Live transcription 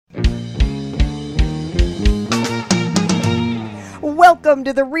Welcome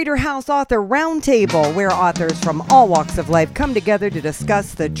to the ReaderHouse Author Roundtable, where authors from all walks of life come together to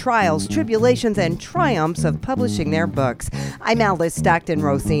discuss the trials, tribulations, and triumphs of publishing their books. I'm Alice Stockton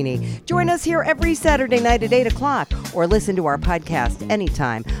Rossini. Join us here every Saturday night at 8 o'clock, or listen to our podcast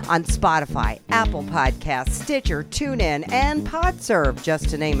anytime on Spotify, Apple Podcasts, Stitcher, TuneIn, and PodServe, just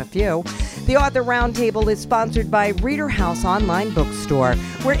to name a few. The Author Roundtable is sponsored by ReaderHouse Online Bookstore,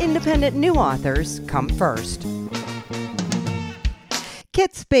 where independent new authors come first.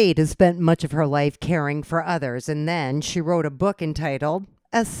 Kit Spade has spent much of her life caring for others, and then she wrote a book entitled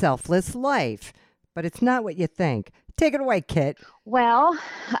A Selfless Life. But it's not what you think. Take it away, Kit. Well,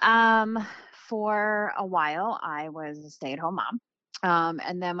 for a while, I was a stay-at-home mom.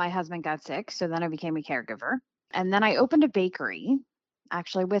 And then my husband got sick, so then I became a caregiver. And then I opened a bakery,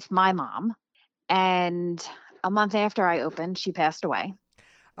 actually with my mom. And a month after I opened, she passed away.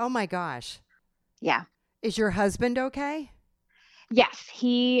 Oh, my gosh. Yeah. Is your husband okay? Yes,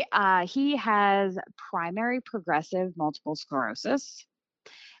 he has primary progressive multiple sclerosis.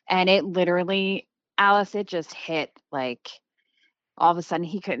 And it literally, Alice, it just hit like all of a sudden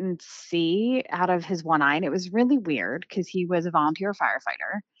he couldn't see out of his one eye. And it was really weird because he was a volunteer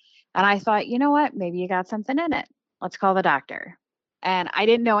firefighter. And I thought, you know what? Maybe you got something in it. Let's call the doctor. And I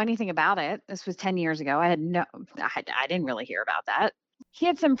didn't know anything about it. This was 10 years ago. I didn't really hear about that. He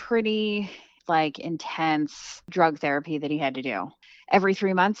had some pretty intense drug therapy that he had to do. Every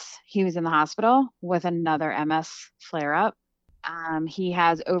 3 months, he was in the hospital with another MS flare up. He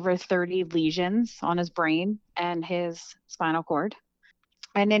has over 30 lesions on his brain and his spinal cord.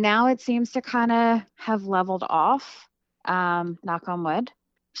 And then now it seems to kind of have leveled off, knock on wood.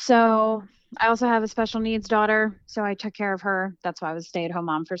 So I also have a special needs daughter, so I took care of her. That's why I was a stay-at-home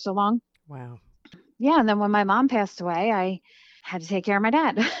mom for so long. Wow. Yeah, and then when my mom passed away, I had to take care of my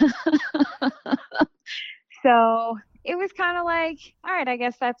dad. So it was kind of like, all right, I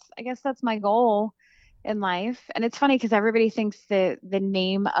guess that's my goal in life. And it's funny because everybody thinks that the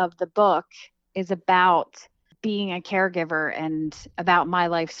name of the book is about being a caregiver and about my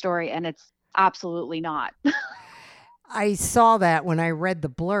life story, and it's absolutely not. I saw that when I read the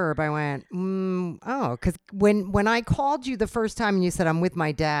blurb. I went, because when I called you the first time and you said, I'm with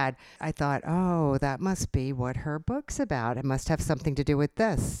my dad, I thought, oh, that must be what her book's about. It must have something to do with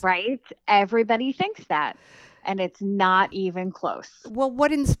this. Right? Everybody thinks that, and it's not even close. Well,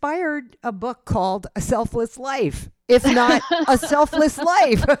 what inspired a book called A Selfless Life, if not A Selfless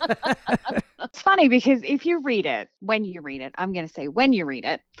Life? It's funny because when you read it,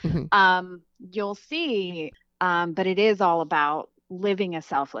 Mm-hmm. You'll see. But it is all about living a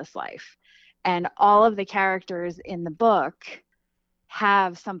selfless life. And all of the characters in the book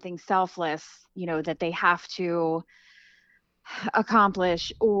have something selfless, that they have to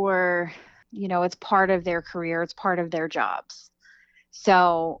accomplish, or, it's part of their career, it's part of their jobs.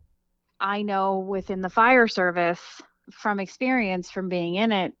 So I know within the fire service, from experience, from being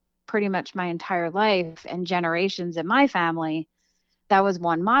in it pretty much my entire life and generations in my family, that was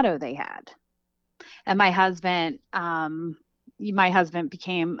one motto they had. And my husband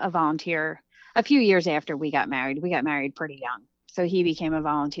became a volunteer a few years after we got married. We got married pretty young. So he became a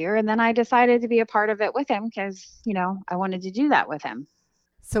volunteer. And then I decided to be a part of it with him because, I wanted to do that with him.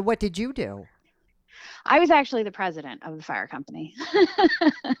 So what did you do? I was actually the president of the fire company.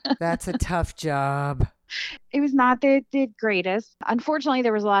 That's a tough job. It was not the greatest. Unfortunately,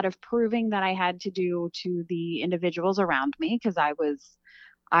 there was a lot of proving that I had to do to the individuals around me because I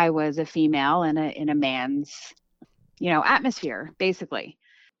was a female in a man's, atmosphere, basically.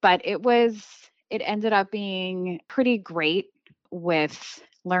 But it ended up being pretty great with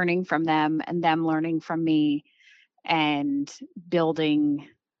learning from them and them learning from me and building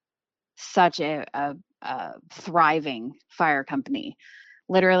such a thriving fire company,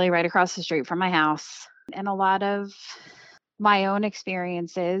 literally right across the street from my house. And a lot of my own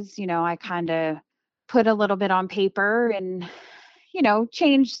experiences, I kind of put a little bit on paper and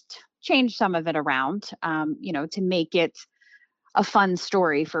changed some of it around, to make it a fun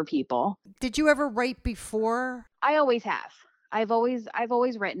story for people. Did you ever write before? I always have. I've always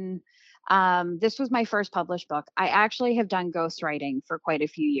written. This was my first published book. I actually have done ghostwriting for quite a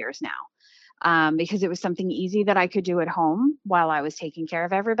few years now, because it was something easy that I could do at home while I was taking care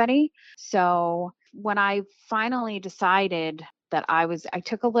of everybody. So when I finally decided that I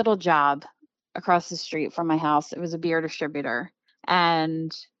took a little job across the street from my house. It was a beer distributor.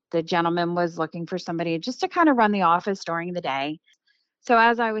 And the gentleman was looking for somebody just to kind of run the office during the day. So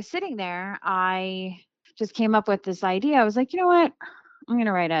as I was sitting there, I just came up with this idea. I was like, you know what? I'm going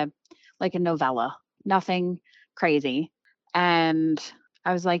to write a novella, nothing crazy. And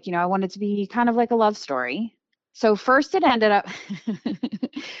I was like, I want it to be kind of like a love story. So first it ended up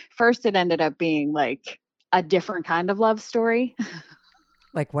first it ended up being like a different kind of love story.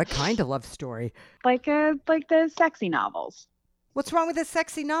 Like what kind of love story? Like the sexy novels. What's wrong with a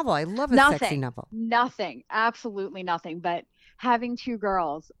sexy novel? I love a sexy Nothing. novel. Nothing. Absolutely nothing. But having two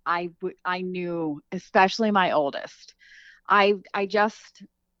girls, I knew, especially my oldest. I just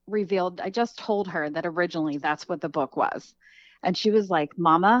told her that originally that's what the book was. And she was like,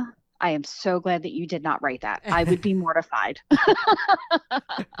 "Mama, I am so glad that you did not write that. I would be mortified."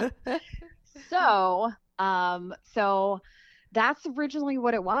 So that's originally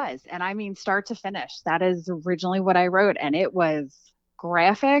what it was. And I mean, start to finish, that is originally what I wrote. And it was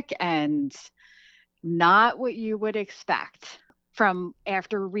graphic and not what you would expect from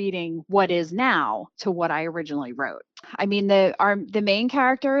after reading what is now to what I originally wrote. I mean, the main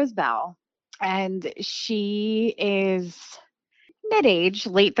character is Belle, and she is mid-age,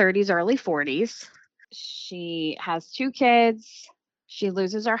 late 30s, early 40s. She has two kids. She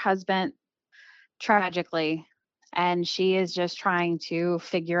loses her husband tragically, and she is just trying to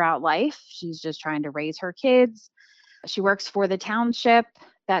figure out life. She's just trying to raise her kids. She works for the township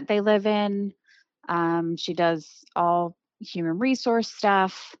that they live in. She does all human resource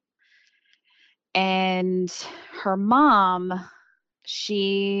stuff. And her mom,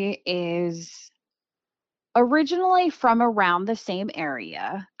 she is originally from around the same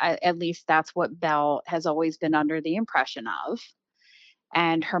area. At least that's what Belle has always been under the impression of.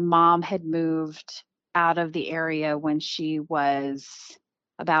 And her mom had moved out of the area when she was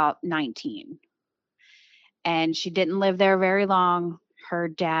about 19. And she didn't live there very long. Her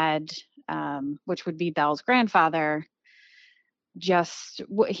dad, which would be Belle's grandfather,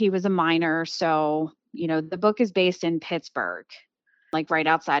 he was a miner. So, the book is based in Pittsburgh, like right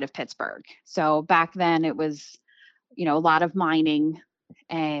outside of Pittsburgh. So back then it was, a lot of mining,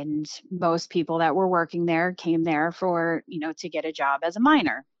 and most people that were working there came there for, to get a job as a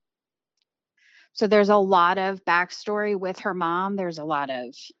miner. So there's a lot of backstory with her mom. There's a lot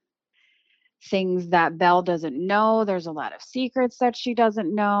of things that Belle doesn't know. There's a lot of secrets that she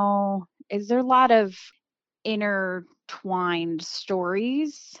doesn't know. Is there a lot of intertwined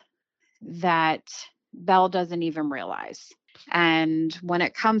stories that Belle doesn't even realize? And when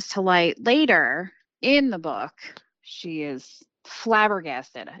it comes to light later in the book, she is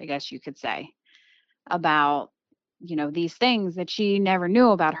flabbergasted, I guess you could say, about these things that she never knew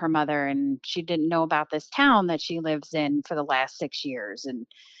about her mother, and she didn't know about this town that she lives in for the last 6 years. And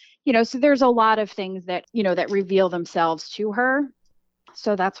so there's a lot of things that that reveal themselves to her.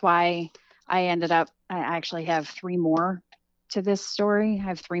 So that's why I actually have 3 more to this story. I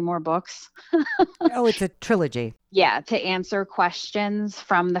have 3 more books. Oh, it's a trilogy. Yeah, to answer questions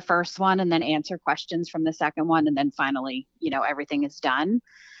from the first one, and then answer questions from the second one, and then finally, everything is done.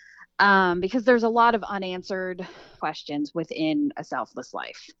 Because there's a lot of unanswered questions within A Selfless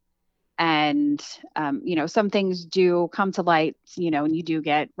Life. And, some things do come to light, and you do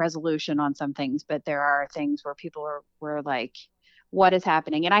get resolution on some things, but there are things where people were like, what is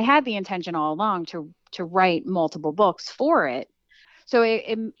happening? And I had the intention all along to write multiple books for it. So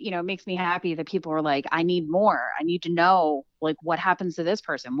it makes me happy that people are like, I need more. I need to know, like, what happens to this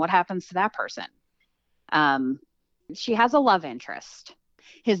person? What happens to that person? She has a love interest.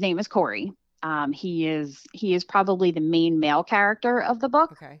 His name is Corey. He is probably the main male character of the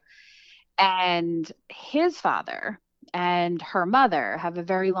book. Okay. And his father and her mother have a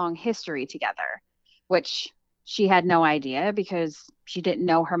very long history together, which she had no idea because she didn't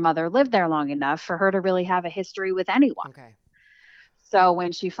know her mother lived there long enough for her to really have a history with anyone. Okay. So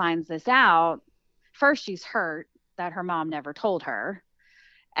when she finds this out, first she's hurt that her mom never told her.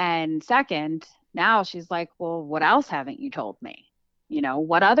 And second, now she's like, well, what else haven't you told me?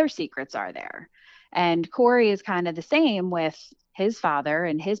 What other secrets are there? And Corey is kind of the same with his father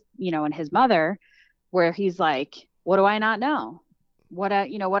and his mother, where he's like, what do I not know? What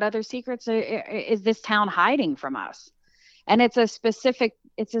other secrets is this town hiding from us? And it's a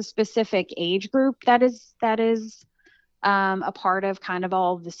specific age group that is a part of kind of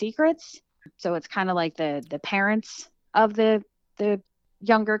all of the secrets. So it's kind of like the parents of the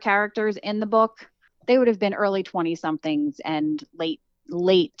younger characters in the book. They would have been early 20 somethings and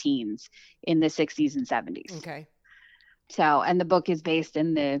late teens in the 60s and 70s. Okay. So, and the book is based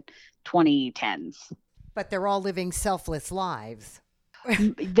in the 2010s. But they're all living selfless lives.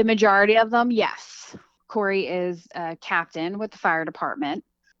 The majority of them, yes. Corey is a captain with the fire department.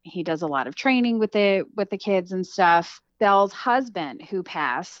 He does a lot of training with the kids and stuff. Belle's husband, who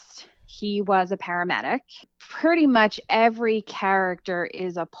passed, he was a paramedic. Pretty much every character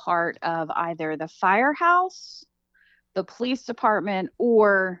is a part of either the firehouse, the police department,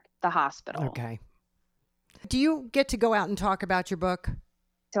 or the hospital. Okay. Do you get to go out and talk about your book?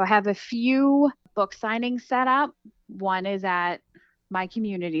 So I have a few book signings set up. One is at my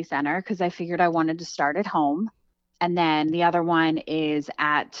community center because I figured I wanted to start at home. And then the other one is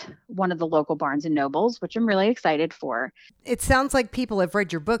at one of the local Barnes and Nobles, which I'm really excited for. It sounds like people have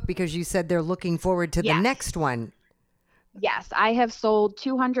read your book because you said they're looking forward to the Yes. next one. Yes, I have sold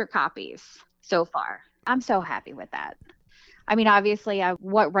 200 copies so far. I'm so happy with that. I mean, obviously,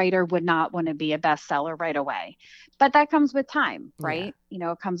 what writer would not want to be a bestseller right away? But that comes with time, right?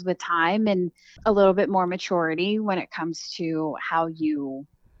 Yeah. It comes with time and a little bit more maturity when it comes to how you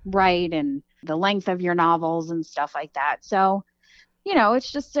write and the length of your novels and stuff like that. So,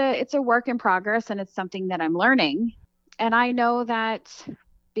 it's a work in progress, and it's something that I'm learning. And I know that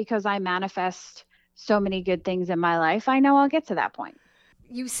because I manifest so many good things in my life, I know I'll get to that point.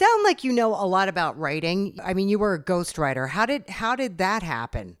 You sound like you know a lot about writing. I mean, you were a ghostwriter. How did that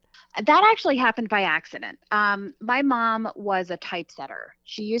happen? That actually happened by accident. My mom was a typesetter.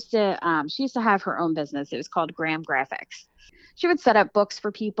 She used to have her own business. It was called Graham Graphics. She would set up books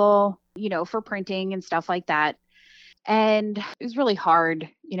for people, for printing and stuff like that. And it was really hard,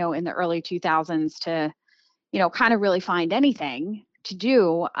 in the early 2000s to, kind of really find anything to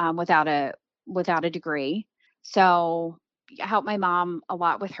do without a degree. So I helped my mom a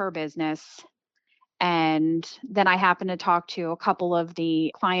lot with her business. And then I happened to talk to a couple of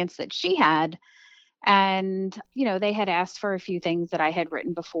the clients that she had. And, they had asked for a few things that I had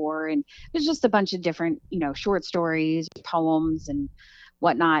written before. And it was just a bunch of different, short stories, poems, and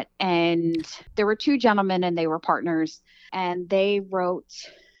whatnot. And there were two gentlemen and they were partners and they wrote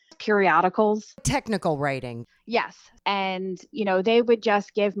periodicals. Technical writing. Yes. And, they would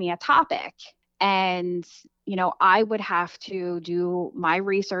just give me a topic and, I would have to do my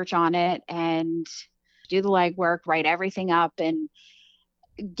research on it and do the legwork, write everything up and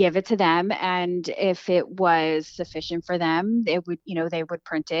give it to them. And if it was sufficient for them, they would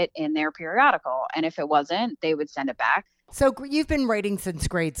print it in their periodical. And if it wasn't, they would send it back. So you've been writing since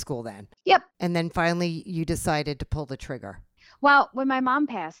grade school then? Yep. And then finally you decided to pull the trigger. Well, when my mom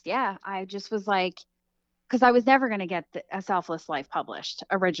passed, I just was like, because I was never going to get A Selfless Life published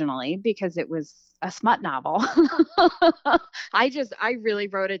originally because it was a smut novel. I really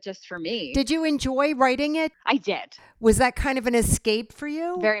wrote it just for me. Did you enjoy writing it? I did. Was that kind of an escape for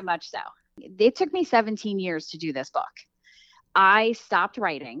you? Very much so. It took me 17 years to do this book. I stopped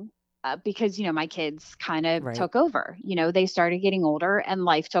writing because, my kids kind of took over. They started getting older and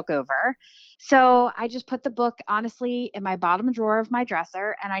life took over. So I just put the book, honestly, in my bottom drawer of my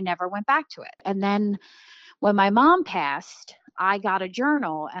dresser and I never went back to it. And then when my mom passed, I got a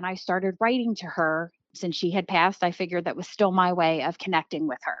journal and I started writing to her. Since she had passed, I figured that was still my way of connecting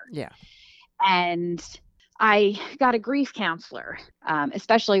with her. Yeah. And I got a grief counselor,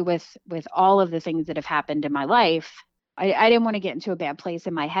 especially with all of the things that have happened in my life. I didn't want to get into a bad place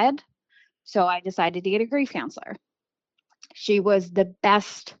in my head. So I decided to get a grief counselor. She was the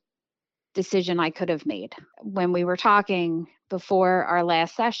best decision I could have made. When we were talking before our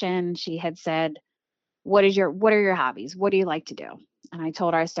last session, she had said, what are your hobbies? What do you like to do? And I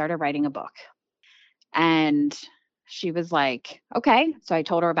told her I started writing a book. And she was like, okay. So I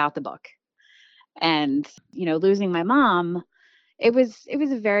told her about the book. And, losing my mom, it was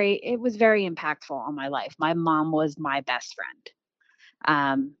very impactful on my life. My mom was my best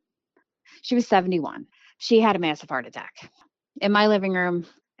friend. She was 71. She had a massive heart attack in my living room.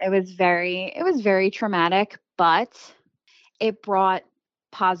 It was very traumatic, but it brought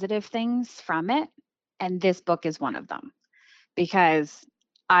positive things from it. And this book is one of them because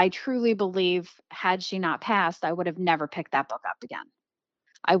I truly believe had she not passed, I would have never picked that book up again.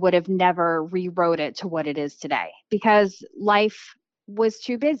 I would have never rewrote it to what it is today because life was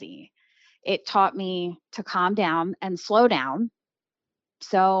too busy. It taught me to calm down and slow down.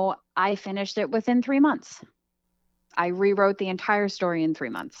 So I finished it within 3 months. I rewrote the entire story in 3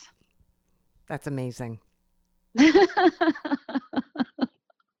 months. That's amazing.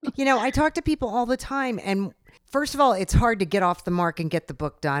 I talk to people all the time, and first of all, it's hard to get off the mark and get the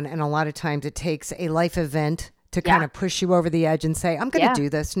book done. And a lot of times it takes a life event to kind of push you over the edge and say, I'm going to do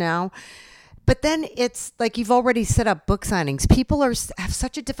this now. But then it's like you've already set up book signings. People have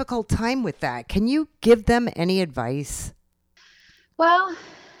such a difficult time with that. Can you give them any advice? Well,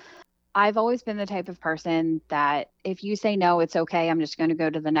 I've always been the type of person that if you say no, it's okay. I'm just going to go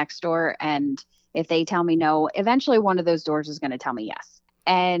to the next door. And if they tell me no, eventually one of those doors is going to tell me yes.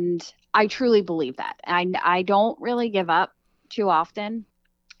 And I truly believe that. I don't really give up too often.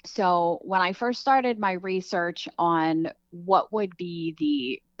 So when I first started my research on what would be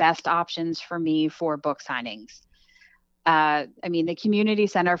the best options for me for book signings, the community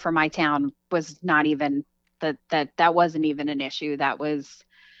center for my town was not even that wasn't even an issue. That was,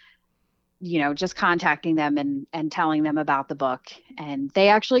 just contacting them and telling them about the book. And they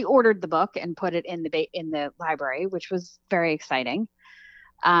actually ordered the book and put it in the library, which was very exciting.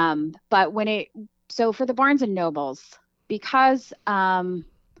 But so for the Barnes and Nobles, because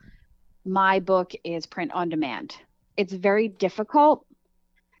my book is print on demand, it's very difficult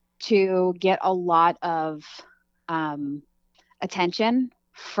to get a lot of attention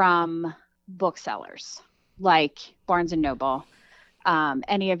from booksellers like Barnes and Noble,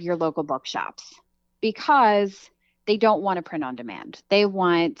 any of your local bookshops, because they don't want to print on demand. They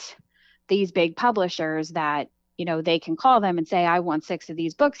want these big publishers that, they can call them and say, I want 6 of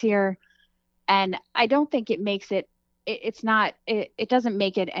these books here. And I don't think it makes it doesn't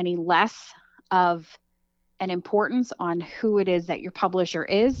make it any less of an importance on who it is that your publisher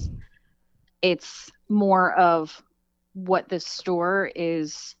is. It's more of what the store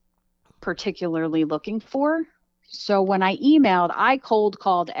is particularly looking for. So when I emailed, I cold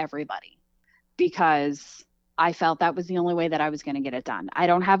called everybody because I felt that was the only way that I was going to get it done. I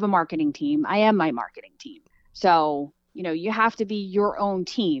don't have a marketing team. I am my marketing team. So, you have to be your own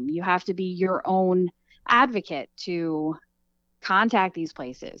team. You have to be your own advocate to contact these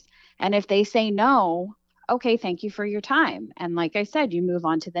places. And if they say no, okay, thank you for your time. And like I said, you move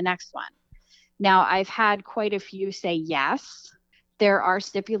on to the next one. Now, I've had quite a few say yes. There are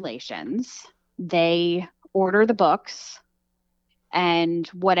stipulations. They order the books, and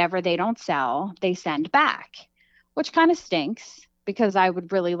whatever they don't sell, they send back, which kind of stinks because I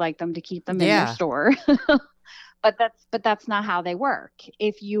would really like them to keep them in their store. But that's not how they work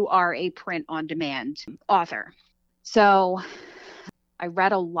if you are a print on demand author. So I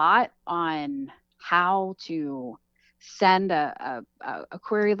read a lot on how to send a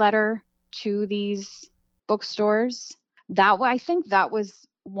query letter to these bookstores. I think that was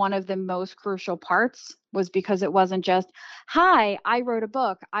one of the most crucial parts, was because it wasn't just, hi, I wrote a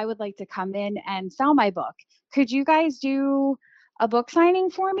book. I would like to come in and sell my book. Could you guys do a book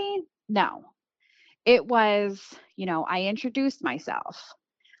signing for me? No. It was, I introduced myself.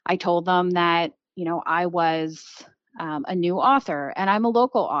 I told them that, I was a new author and I'm a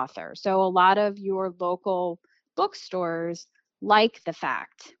local author. So a lot of your local bookstores like the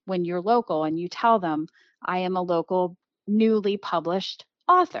fact when you're local and you tell them, I am a local newly published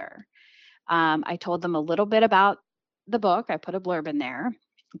author. I told them a little bit about the book. I put a blurb in there,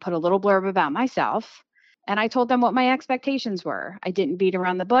 put a little blurb about myself, and I told them what my expectations were. I didn't beat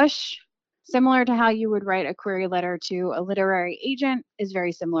around the bush. Similar to how you would write a query letter to a literary agent is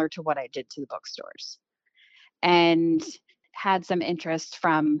very similar to what I did to the bookstores. And had some interest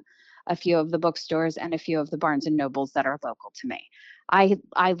from a few of the bookstores and a few of the Barnes and Nobles that are local to me.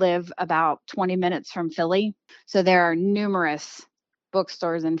 I live about 20 minutes from Philly, so there are numerous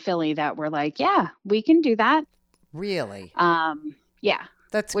bookstores in Philly that were like, yeah, we can do that. Really? Yeah.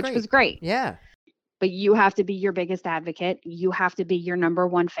 Which was great. Yeah. But you have to be your biggest advocate. You have to be your number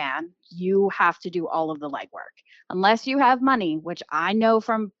one fan. You have to do all of the legwork. Unless you have money, which I know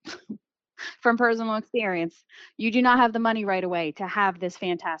from personal experience, you do not have the money right away to have this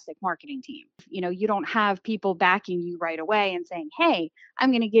fantastic marketing team. You don't have people backing you right away and saying, hey, I'm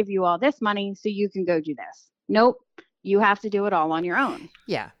going to give you all this money so you can go do this. Nope. You have to do it all on your own.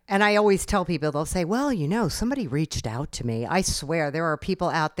 Yeah. And I always tell people, they'll say, well, somebody reached out to me. I swear there are people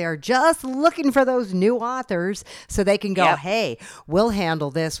out there just looking for those new authors so they can go, yep, hey, we'll handle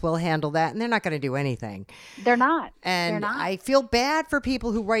this, we'll handle that. And they're not going to do anything. They're not. And I feel bad for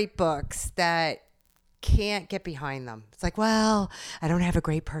people who write books that can't get behind them. It's like, well, I don't have a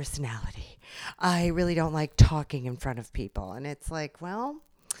great personality. I really don't like talking in front of people. And it's like, well,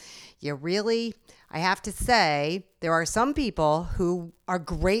 I have to say, there are some people who are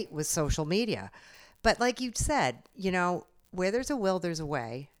great with social media. But like you said, where there's a will, there's a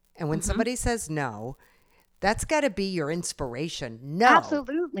way. And when somebody says no, that's got to be your inspiration. No.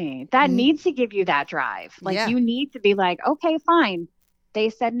 Absolutely. That needs to give you that drive. You need to be like, okay, fine. They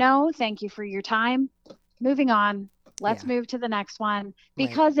said no. Thank you for your time. Moving on. Let's move to the next one.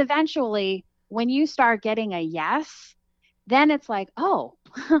 Because eventually, when you start getting a yes, then it's like, oh,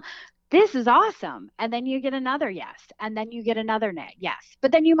 this is awesome. And then you get another yes. And then you get another yes.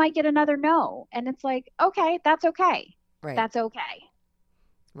 But then you might get another no. And it's like, okay, that's okay. Right. That's okay.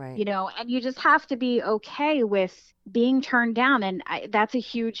 Right. And you just have to be okay with being turned down. And that's a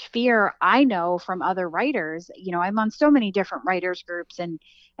huge fear I know from other writers. I'm on so many different writers groups and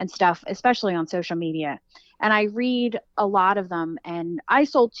stuff, especially on social media. And I read a lot of them. And I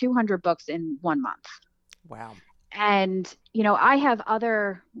sold 200 books in 1 month. Wow. And, I have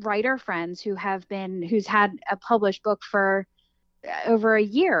other writer friends who's had a published book for over a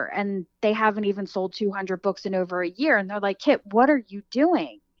year, and they haven't even sold 200 books in over a year. And they're like, Kit, what are you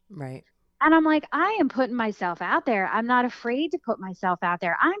doing? Right. And I'm like, I am putting myself out there. I'm not afraid to put myself out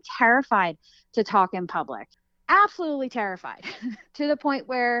there. I'm terrified to talk in public. Absolutely terrified to the point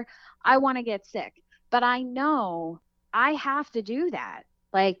where I want to get sick. But I know I have to do that.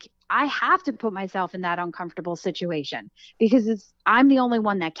 Like, I have to put myself in that uncomfortable situation because I'm the only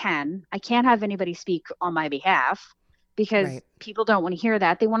one that can. I can't have anybody speak on my behalf because Right. people don't want to hear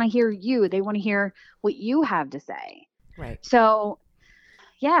that. They want to hear you. They want to hear what you have to say. Right. So,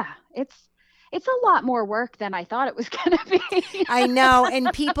 yeah, it's a lot more work than I thought it was going to be. I know.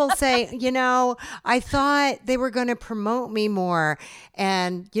 And people say, I thought they were going to promote me more.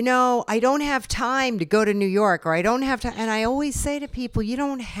 And, I don't have time to go to New York, or I don't have to. And I always say to people, you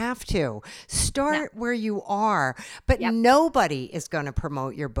don't have to. Start where you are. But nobody is going to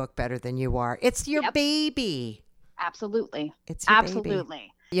promote your book better than you are. It's your baby. Absolutely. It's your Absolutely.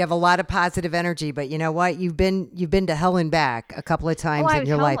 Baby. You have a lot of positive energy, but you know what? You've been to hell and back a couple of times in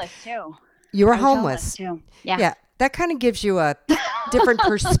your life. I was homeless too. You were homeless too. Yeah. Yeah. That kind of gives you a different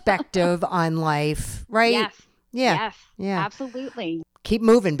perspective on life, right? Yes. Yeah. Yes. Yeah. Absolutely. Keep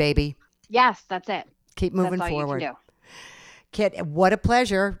moving, baby. Yes, that's it. Keep moving That's all forward. you can do. Kit, what a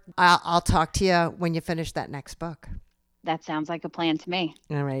pleasure. I'll talk to you when you finish that next book. That sounds like a plan to me.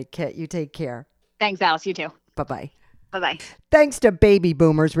 All right, Kit, you take care. Thanks, Alice. You too. Bye-bye. Bye-bye. Thanks to baby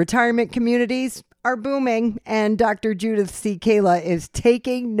boomers, retirement communities are booming, and Dr. Judith C. Kayla is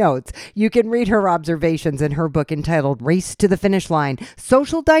taking notes. You can read her observations in her book entitled Race to the Finish Line,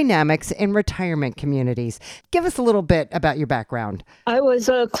 Social Dynamics in Retirement Communities. Give us a little bit about your background. I was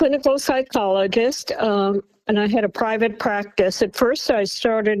a clinical psychologist, and I had a private practice. At first, I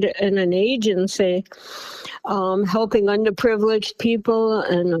started in an agency helping underprivileged people,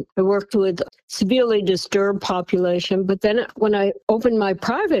 and I worked with severely disturbed population. But then when I opened my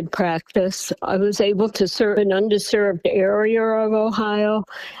private practice, I was able to serve an underserved area of Ohio,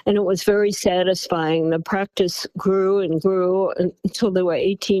 and it was very satisfying. The practice grew and grew until there were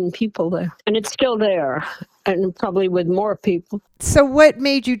 18 people there, and it's still there, and probably with more people. So what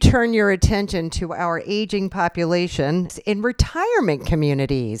made you turn your attention to our aging population in retirement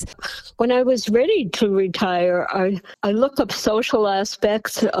communities? When I was ready to retire, I look up social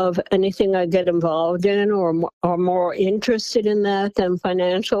aspects of anything I get involved in, or more interested in that than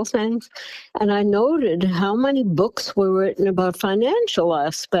financial things. And I noted how many books were written about financial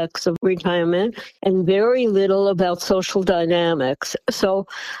aspects of retirement and very little about social dynamics. So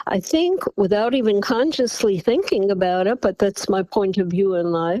I think, without even consciously thinking about it, but that's my point of view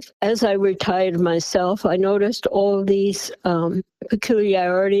in life, as I retired myself, I noticed all these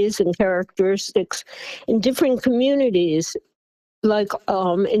peculiarities and characteristics in different communities. Like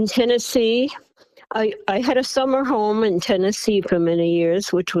in Tennessee, I had a summer home in Tennessee for many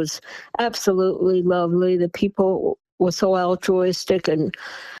years, which was absolutely lovely. The people were so altruistic and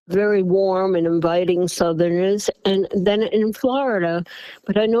very warm and inviting Southerners. And then in Florida,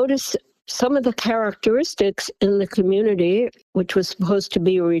 but I noticed some of the characteristics in the community, which was supposed to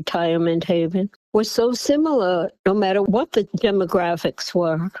be a retirement haven, were so similar no matter what the demographics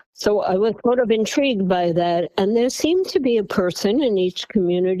were. So I was sort of intrigued by that. And there seemed to be a person in each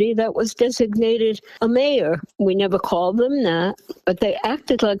community that was designated a mayor. We never called them that, but they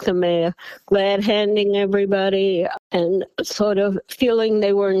acted like the mayor, glad-handing everybody and sort of feeling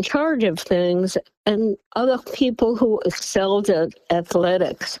they were in charge of things. And other people who excelled at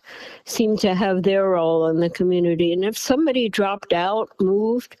athletics seemed to have their role in the community. And if somebody dropped out,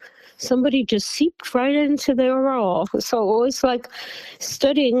 moved, somebody just seeped right into their role. So it was like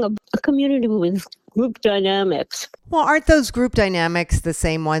studying a community with group dynamics. Well, aren't those group dynamics the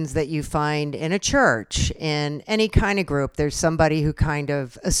same ones that you find in a church, in any kind of group? There's somebody who kind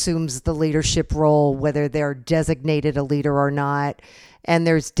of assumes the leadership role, whether they're designated a leader or not. And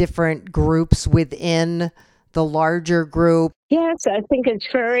there's different groups within the larger group. Yes, I think it's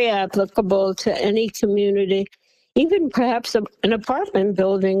very applicable to any community, even perhaps an apartment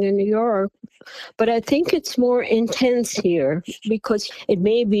building in New York. But I think it's more intense here because it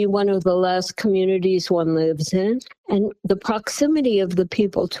may be one of the last communities one lives in. And the proximity of the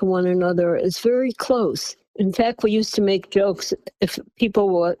people to one another is very close. In fact, we used to make jokes if people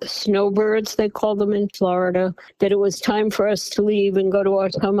were snowbirds, they called them in Florida, that it was time for us to leave and go to our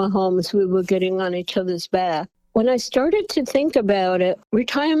summer homes. We were getting on each other's back. When I started to think about it,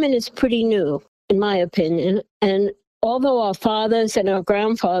 retirement is pretty new, in my opinion. And although our fathers and our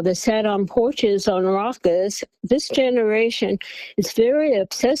grandfathers sat on porches on rockers, this generation is very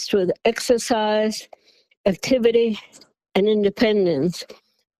obsessed with exercise, activity, and independence.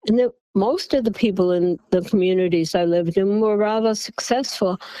 And most of the people in the communities I lived in were rather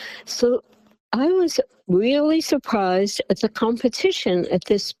successful. So I was really surprised at the competition at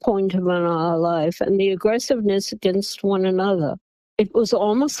this point in our life and the aggressiveness against one another. It was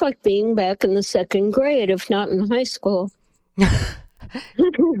almost like being back in the second grade, if not in high school.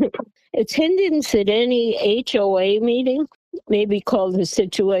 Attendance at any HOA meeting may be called a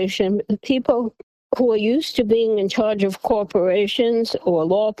situation. People who are used to being in charge of corporations or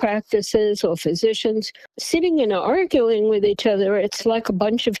law practices or physicians, sitting and arguing with each other, it's like a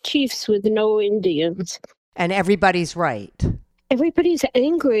bunch of chiefs with no Indians. And everybody's right. Everybody's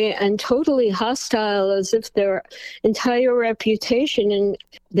angry and totally hostile, as if their entire reputation and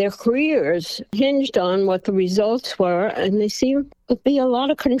their careers hinged on what the results were. And they seem to be a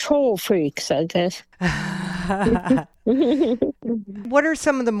lot of control freaks, I guess. What are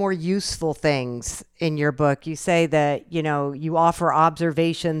some of the more useful things in your book? You say that, you offer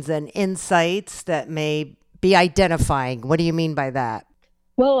observations and insights that may be identifying. What do you mean by that?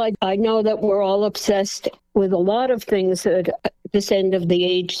 Well, I know that we're all obsessed with a lot of things at this end of the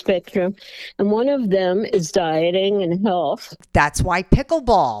age spectrum, and one of them is dieting and health. That's why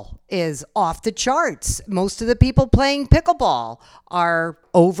pickleball is off the charts. Most of the people playing pickleball are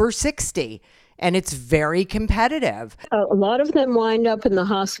over 60. And it's very competitive. A lot of them wind up in the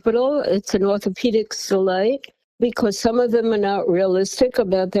hospital. It's an orthopedics delight because some of them are not realistic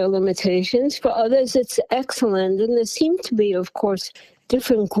about their limitations. For others, it's excellent. And there seem to be, of course,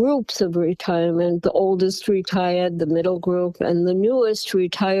 different groups of retirement. The oldest retired, the middle group, and the newest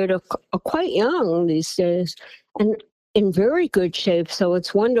retired are quite young these days and in very good shape. So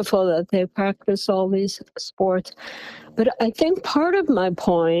it's wonderful that they practice all these sports. But I think part of my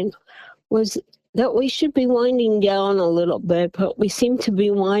point was that we should be winding down a little bit, but we seem to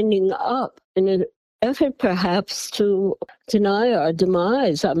be winding up in an effort perhaps to deny our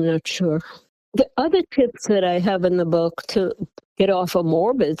demise. I'm not sure. The other tips that I have in the book to get off a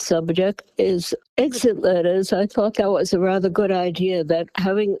morbid subject is exit letters. I thought that was a rather good idea, that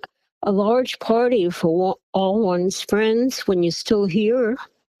having a large party for all one's friends when you're still here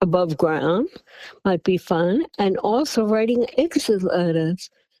above ground might be fun, and also writing exit letters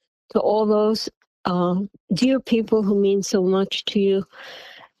to all those dear people who mean so much to you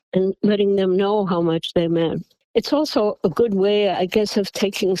and letting them know how much they meant. It's also a good way, I guess, of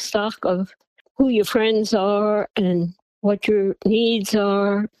taking stock of who your friends are and what your needs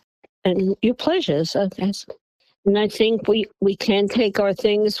are and your pleasures, I guess. And I think we can't take our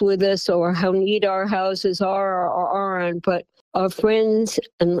things with us or how neat our houses are or aren't, but our friends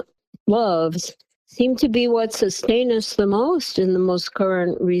and loves seem to be what sustain us the most in the most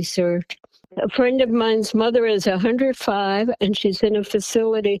current research. A friend of mine's mother is 105, and she's in a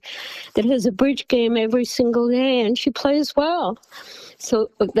facility that has a bridge game every single day, and she plays well.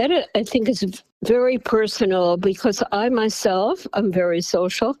 So that, I think, is very personal, because I myself, I'm very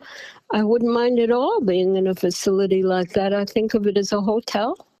social. I wouldn't mind at all being in a facility like that. I think of it as a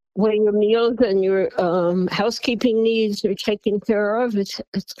hotel where your meals and your housekeeping needs are taken care of. It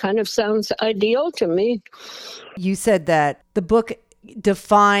kind of sounds ideal to me. You said that the book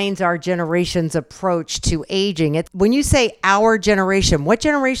defines our generation's approach to aging. When you say our generation, what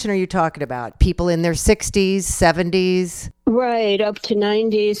generation are you talking about? People in their 60s, 70s? Right, up to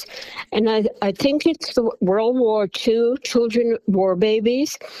 90s. And I think it's the World War II, children were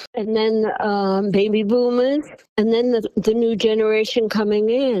babies, and then baby boomers, and then the new generation coming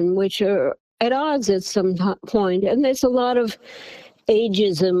in, which are at odds at some point. And there's a lot of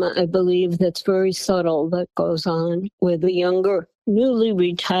ageism, I believe, that's very subtle that goes on, where the younger, newly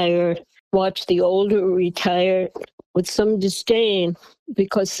retired watch the older retired with some disdain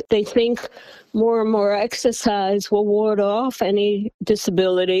because they think more and more exercise will ward off any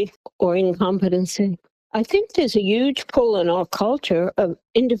disability or incompetency. I think there's a huge pull in our culture of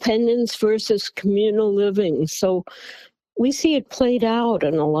independence versus communal living. So we see it played out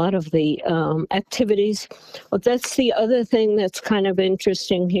in a lot of the activities. But that's the other thing that's kind of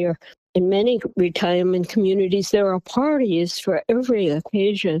interesting here. In many retirement communities, there are parties for every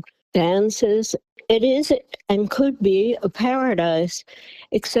occasion, dances. It is and could be a paradise,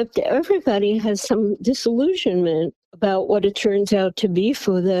 except everybody has some disillusionment about what it turns out to be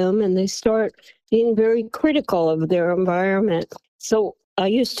for them, and they start being very critical of their environment. So I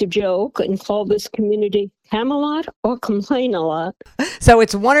used to joke and call this community Camelot or Complain a Lot. So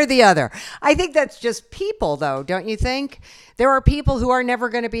it's one or the other. I think that's just people, though, don't you think? There are people who are never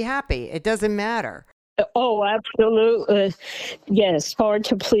going to be happy. It doesn't matter. Oh, absolutely. Yes, hard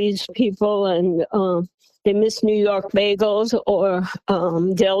to please people, and they miss New York bagels or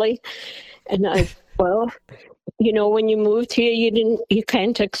deli. And when you moved here, you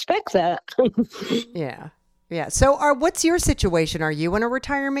can't expect that. Yeah. Yeah. So what's your situation? Are you in a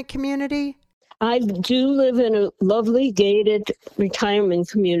retirement community? I do live in a lovely gated retirement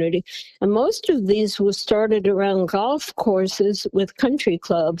community, and most of these were started around golf courses with country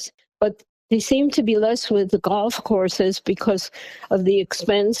clubs, but they seem to be less with the golf courses because of the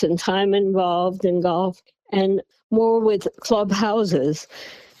expense and time involved in golf, and more with clubhouses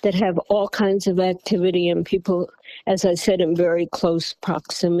that have all kinds of activity and people, as I said, in very close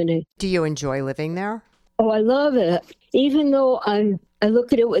proximity. Do you enjoy living there? Oh, I love it. Even though I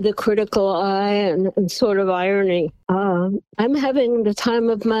look at it with a critical eye and sort of irony. I'm having the time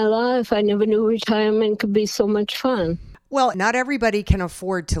of my life. I never knew retirement could be so much fun. Well, not everybody can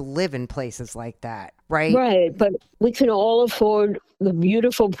afford to live in places like that, right? Right, but we can all afford the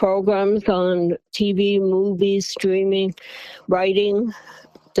beautiful programs on TV, movies, streaming, writing.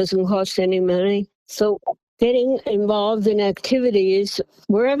 Doesn't cost any money. So getting involved in activities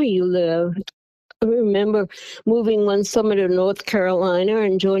wherever you live. I remember moving one summer to North Carolina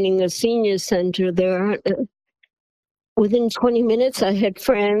and joining a senior center there. Within 20 minutes, I had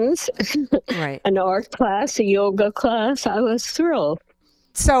friends, Right. an art class, a yoga class. I was thrilled.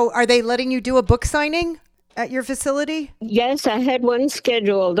 So are they letting you do a book signing at your facility? Yes, I had one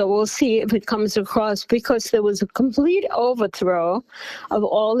scheduled. We'll see if it comes across, because there was a complete overthrow of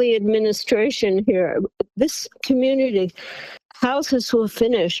all the administration here. This community, houses were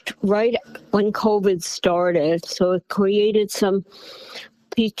finished right when COVID started, so it created some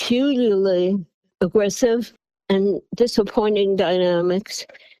peculiarly aggressive and disappointing dynamics.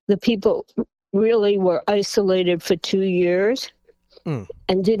 The people really were isolated for 2 years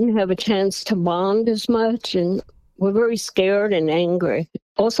and didn't have a chance to bond as much, and were very scared and angry.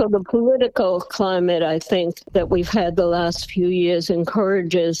 Also, the political climate, I think, that we've had the last few years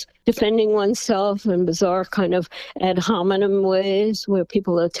encourages defending oneself in bizarre kind of ad hominem ways where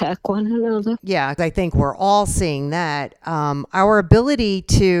people attack one another. Yeah, I think we're all seeing that. Our ability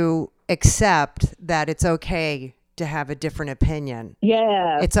to accept that it's okay to have a different opinion.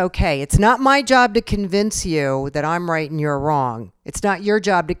 Yeah. It's okay. It's not my job to convince you that I'm right and you're wrong. It's not your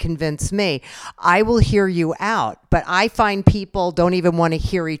job to convince me. I will hear you out, but I find people don't even want to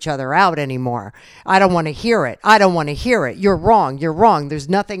hear each other out anymore. I don't want to hear it. I don't want to hear it. You're wrong. You're wrong. There's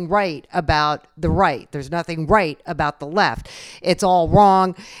nothing right about the right. There's nothing right about the left. It's all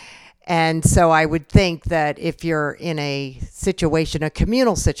wrong. And so I would think that if you're in a situation, a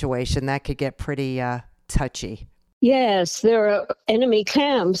communal situation, that could get pretty touchy. Yes, there are enemy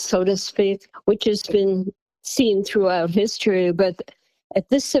camps, so to speak, which has been seen throughout history. But at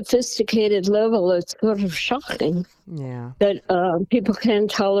this sophisticated level, it's sort of shocking that people can't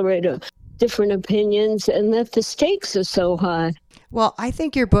tolerate different opinions and that the stakes are so high. Well, I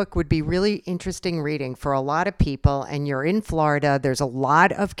think your book would be really interesting reading for a lot of people. And you're in Florida. There's a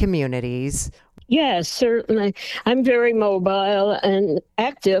lot of communities. Yes, certainly. I'm very mobile and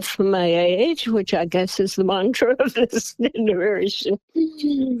active for my age, which I guess is the mantra of this generation.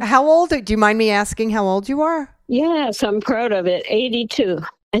 How old? Do you mind me asking how old you are? Yes, I'm proud of it. 82.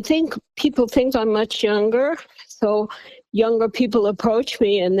 I think people think I'm much younger. So younger people approach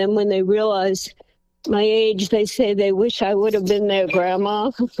me, and then when they realize my age, they say they wish I would have been their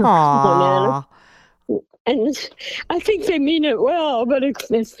grandma. Aww. And I think they mean it well, but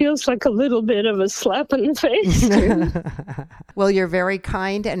it feels like a little bit of a slap in the face. Well, you're a very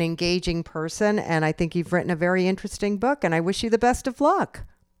kind and engaging person, and I think you've written a very interesting book, and I wish you the best of luck.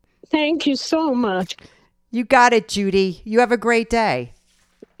 Thank you so much. You got it, Judy. You have a great day.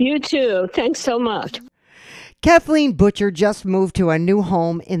 You too. Thanks so much. Kathleen Butcher just moved to a new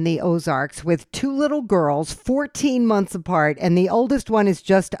home in the Ozarks with 2 little girls, 14 months apart, and the oldest one is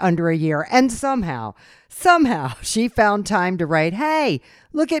just under a year. And somehow she found time to write, "Hey,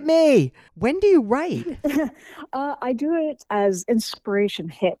 look at me." When do you write? I do it as inspiration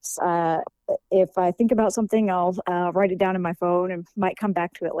hits. If I think about something, I'll write it down in my phone and might come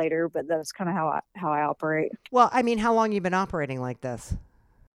back to it later, but that's kind of how I operate. Well, I mean, how long have you been operating like this?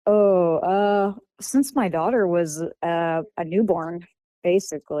 Since my daughter was a newborn,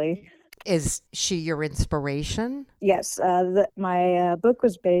 basically. Is she your inspiration? Yes, my book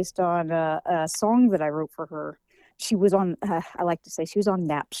was based on a song that I wrote for her. She was on, I like to say, she was on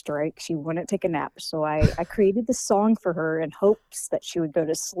nap strike. She wouldn't take a nap. So I created this song for her in hopes that she would go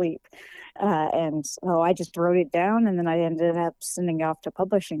to sleep. And so I just wrote it down, and then I ended up sending it off to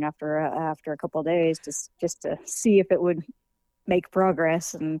publishing after a couple of days just to see if it would make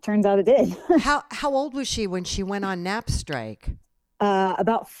progress, and turns out it did. How old was she when she went on nap strike?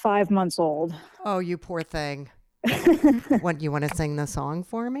 About 5 months old. Oh, you poor thing. You want to sing the song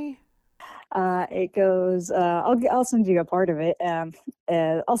for me? It goes. I'll send you a part of it.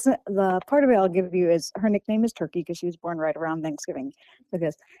 The part of it I'll give you is her nickname is Turkey because she was born right around Thanksgiving. It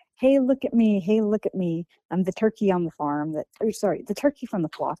goes, "Hey, look at me! Hey, look at me! I'm the turkey on the farm. The turkey from the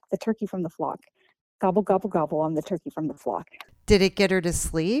flock. The turkey from the flock. Gobble gobble gobble. I'm the turkey from the flock." Did it get her to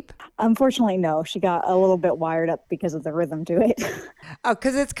sleep? Unfortunately, no. She got a little bit wired up because of the rhythm to it. Oh,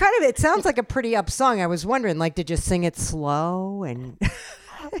 because it sounds like a pretty up song. I was wondering, like, did you sing it slow and?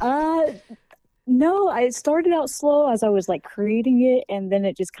 No, I started out slow as I was like creating it, and then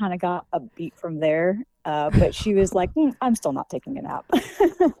it just kind of got a beat from there. But she was like, "I'm still not taking a nap."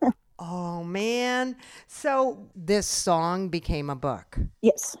 Oh man! So this song became a book.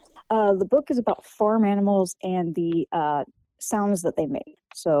 Yes, the book is about farm animals and the sounds that they make.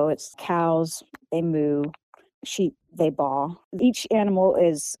 So it's cows, they moo, sheep, they baa. Each animal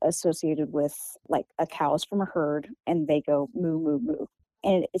is associated with like a cow's from a herd, and they go moo moo moo.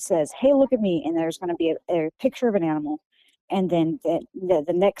 And it says, "Hey, look at me," and there's going to be a picture of an animal, and then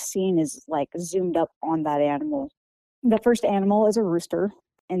the next scene is like zoomed up on that animal. The first animal is a rooster,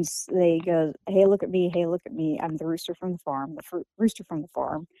 and they go, "Hey, look at me! Hey, look at me! I'm the rooster from the farm. The rooster from the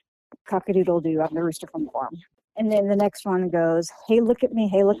farm. Cock-a-doodle-doo! I'm the rooster from the farm." And then the next one goes, "Hey, look at me!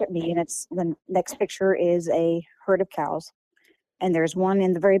 Hey, look at me!" And it's the next picture is a herd of cows, and there's one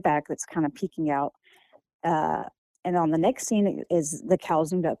in the very back that's kind of peeking out. And on the next scene is the cow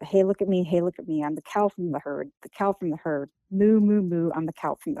zoomed up. "Hey, look at me. Hey, look at me. I'm the cow from the herd. The cow from the herd. Moo, moo, moo. I'm the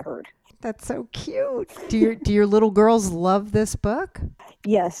cow from the herd." That's so cute. Do your little girls love this book?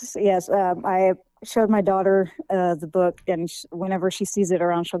 Yes, yes. I showed my daughter the book, and whenever she sees it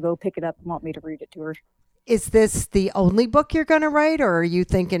around, she'll go pick it up and want me to read it to her. Is this the only book you're going to write, or are you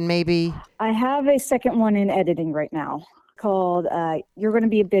thinking maybe? I have a second one in editing right now, called "You're Going to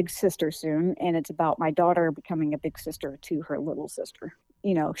Be a Big Sister Soon," and it's about my daughter becoming a big sister to her little sister.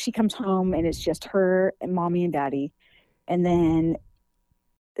 You know, she comes home and it's just her and mommy and daddy, and then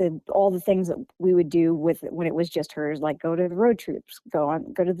all the things that we would do with when it was just hers, like go to the road trips, go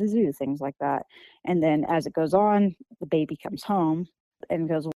to the zoo, things like that. And then as it goes on, the baby comes home and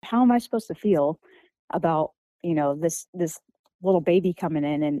goes, "Well, how am I supposed to feel about this little baby coming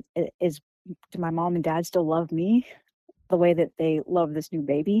in, and do my mom and dad still love me the way that they love this new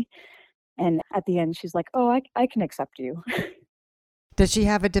baby?" And at the end, she's like, "Oh, I can accept you." Does she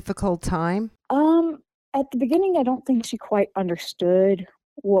have a difficult time? At the beginning, I don't think she quite understood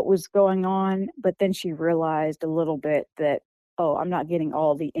what was going on, but then she realized a little bit that, oh, I'm not getting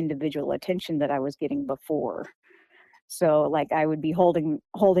all the individual attention that I was getting before. So like I would be holding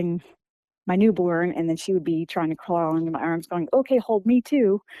my newborn, and then she would be trying to crawl into my arms going, "Okay, hold me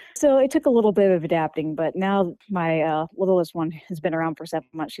too." So it took a little bit of adapting, but now my littlest one has been around for 7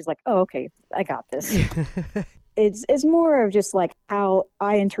 months. She's like, "Oh, okay, I got this." It's more of just like how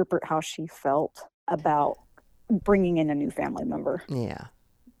I interpret how she felt about bringing in a new family member. Yeah.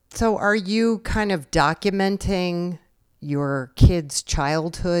 So are you kind of documenting your kids'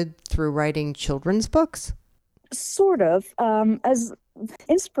 childhood through writing children's books? Sort of. As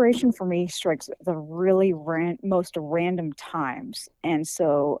inspiration for me strikes the really most random times. And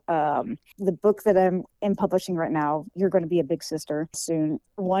so the book that I'm in publishing right now, "You're Going to Be a Big Sister Soon,"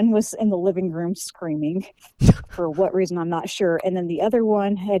 one was in the living room screaming for what reason, I'm not sure. And then the other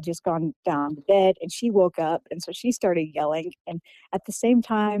one had just gone down to bed, and she woke up, and so she started yelling. And at the same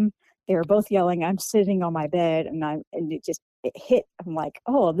time they were both yelling, I'm sitting on my bed, and it hit. I'm like,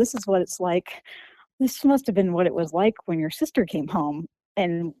 oh, this is what it's like. This must have been what it was like when your sister came home.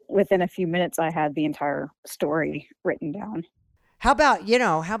 And within a few minutes, I had the entire story written down. How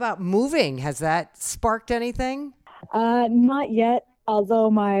about moving? Has that sparked anything? Not yet,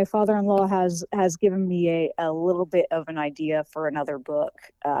 although my father-in-law has given me a little bit of an idea for another book.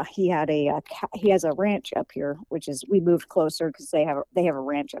 He has a ranch up here, we moved closer because they have a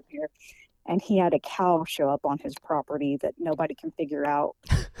ranch up here. And he had a cow show up on his property that nobody can figure out.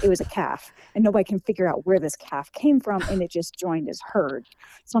 It was a calf, and nobody can figure out where this calf came from, and it just joined his herd.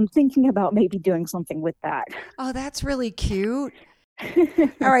 So I'm thinking about maybe doing something with that. Oh, that's really cute.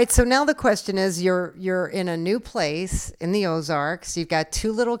 All right, so now the question is, you're in a new place in the Ozarks. You've got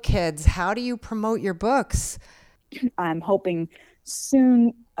 2 little kids. How do you promote your books? I'm hoping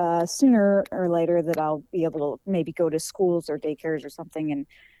sooner or later that I'll be able to maybe go to schools or daycares or something and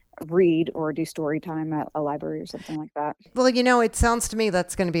read or do story time at a library or something like that. Well, it sounds to me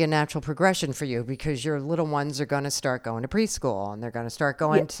that's going to be a natural progression for you, because your little ones are going to start going to preschool, and they're going to start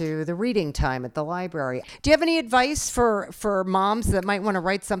going to the reading time at the library. Do you have any advice for moms that might want to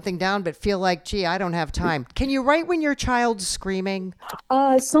write something down but feel like, gee, I don't have time? Can you write when your child's screaming?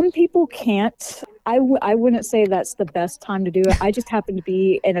 Some people can't. I wouldn't say that's the best time to do it. I just happened to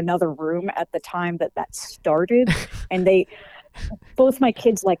be in another room at the time that started, and both my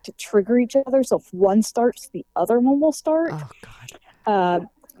kids like to trigger each other. So if one starts, the other one will start. Oh God.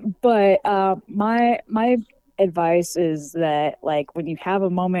 My advice is that, like, when you have a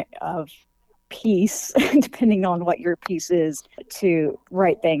moment of peace, depending on what your piece is, to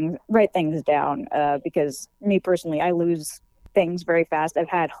write things down. Because me personally, I lose things very fast. I've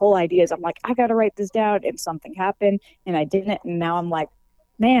had whole ideas. I'm like, I got to write this down, and something happened, and I didn't. And now I'm like,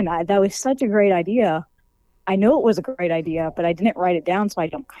 man, that was such a great idea. I know it was a great idea, but I didn't write it down, so I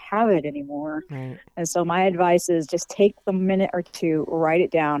don't have it anymore. Right. And so my advice is just take a minute or two, write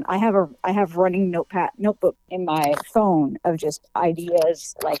it down. I have running notebook in my phone of just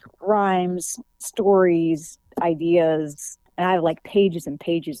ideas, like rhymes, stories, ideas, and I have like pages and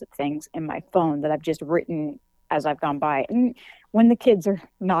pages of things in my phone that I've just written as I've gone by. And when the kids are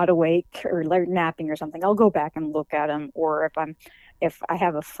not awake or they're napping or something, I'll go back and look at them. Or if I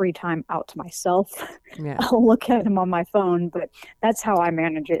have a free time out to myself, Yeah. I'll look at them on my phone. But that's how I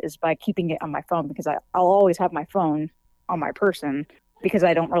manage it, is by keeping it on my phone, because I'll always have my phone on my person, because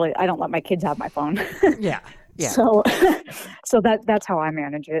I don't let my kids have my phone. Yeah. Yeah. So that's how I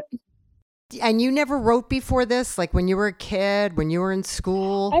manage it. And you never wrote before this, like when you were a kid, when you were in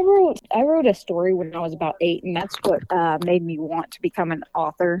school? I wrote a story when I was about 8, and that's what made me want to become an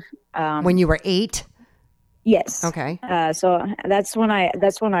author. When you were 8? Yes. Okay. So that's when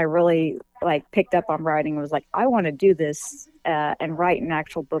I really like picked up on writing. I was like, I want to do this and write an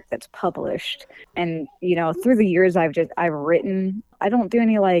actual book that's published. And through the years, I've written. I don't do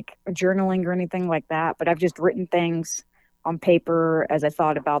any like journaling or anything like that, but I've just written things on paper as I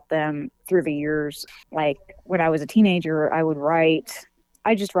thought about them through the years. Like when I was a teenager, I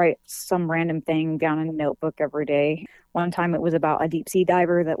just write some random thing down in a notebook every day. One time it was about a deep sea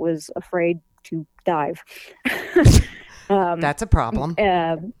diver that was afraid to dive. That's a problem.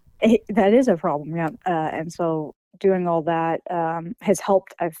 That is a problem, yeah. And so doing all that has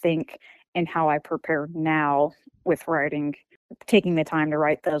helped, I think, in how I prepare now with writing. Taking the time to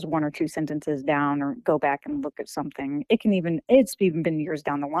write those 1 or 2 sentences down, or go back and look at something. It's even been years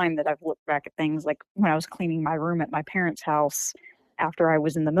down the line that I've looked back at things, like when I was cleaning my room at my parents' house after I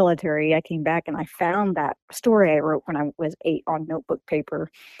was in the military. I came back and I found that story I wrote when I was 8 on notebook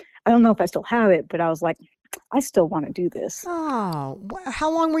paper. I don't know if I still have it, but I was like, I still want to do this. Oh, how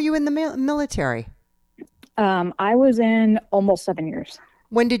long were you in the military? I was in almost 7 years.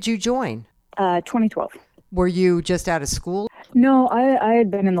 When did you join? 2012. Were you just out of school? No, I had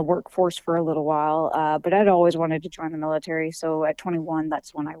been in the workforce for a little while, but I'd always wanted to join the military. So at 21,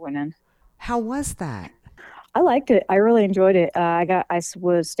 that's when I went in. How was that? I liked it. I really enjoyed it. I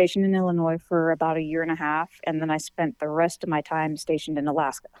was stationed in Illinois for about 1.5 years, and then I spent the rest of my time stationed in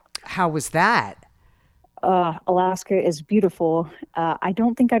Alaska. How was that? Alaska is beautiful. I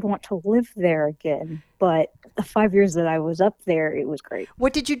don't think I'd want to live there again, but the 5 years that I was up there, it was great.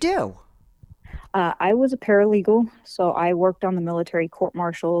 What did you do? I was a paralegal, so I worked on the military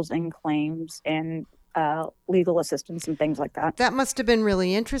court-martials and claims and legal assistance and things like that. That must have been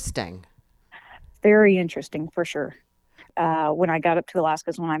really interesting. Very interesting, for sure. When I got up to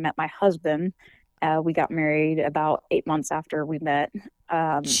Alaska is when I met my husband. We got married about 8 months after we met.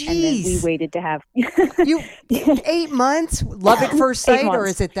 And then we waited to have... You 8 months? Love at first sight, or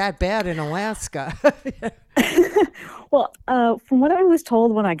is it that bad in Alaska? Well, from what I was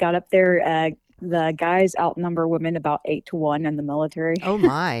told when I got up there, the guys outnumber women about 8 to 1 in the military. Oh,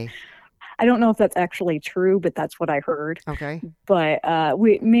 my. I don't know if that's actually true, but that's what I heard. Okay. But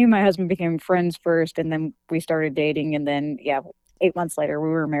me and my husband became friends first, and then we started dating, and then, 8 months later, we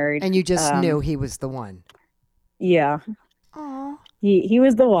were married. And you just knew he was the one. Yeah. Aw. He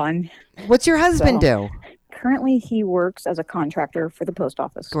was the one. What's your husband do? Currently, he works as a contractor for the post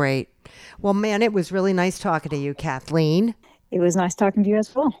office. Great. Well, man, it was really nice talking to you, Kathleen. It was nice talking to you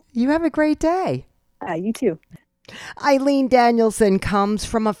as well. You have a great day. You too. Eileen Danielson comes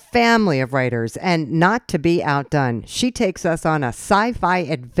from a family of writers, and not to be outdone, she takes us on a sci-fi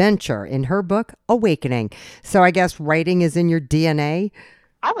adventure in her book, Awakening. So I guess writing is in your DNA?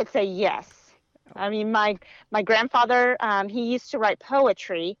 I would say yes. I mean, my grandfather, he used to write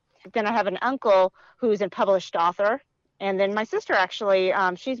poetry. Then I have an uncle who's a published author. And then my sister, actually,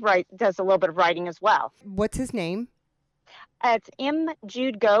 does a little bit of writing as well. What's his name? It's M.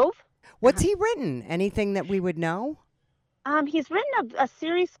 Jude Gove. What's he written? Anything that we would know? He's written a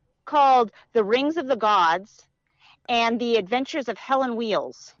series called The Rings of the Gods and The Adventures of Helen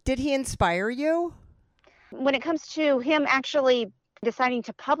Wheels. Did he inspire you? When it comes to him actually deciding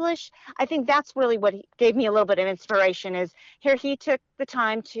to publish, I think that's really what gave me a little bit of inspiration. Is here he took the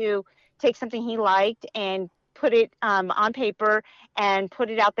time to take something he liked and put it on paper and put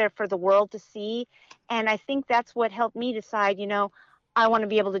it out there for the world to see. And I think that's what helped me decide, I want to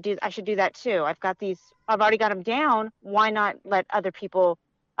be able to I should do that too. I've already got them down. Why not let other people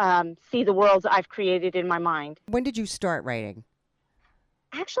see the worlds I've created in my mind? When did you start writing?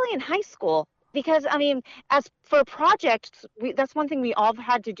 Actually in high school, because as for projects, that's one thing we all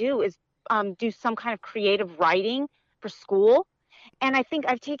had to do is do some kind of creative writing for school. And I think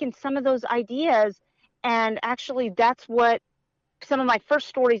I've taken some of those ideas, and actually that's what some of my first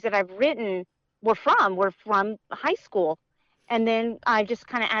stories that I've written were from high school. And then I just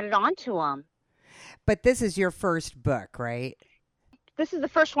kind of added on to them. But this is your first book, right? This is the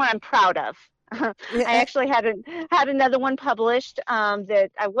first one I'm proud of. I actually had another one published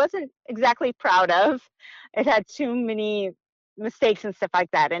that I wasn't exactly proud of. It had too many mistakes and stuff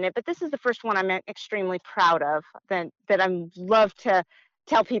like that in it. But this is the first one I'm extremely proud of that I love to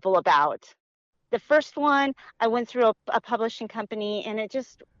tell people about. The first one, I went through a publishing company, and it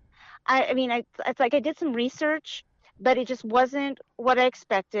just, it's like I did some research, but it just wasn't what I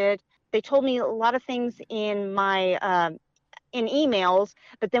expected. They told me a lot of things in my in emails,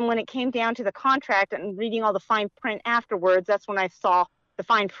 but then when it came down to the contract and reading all the fine print afterwards, that's when I saw the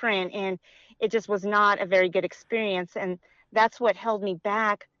fine print, and it just was not a very good experience. And that's what held me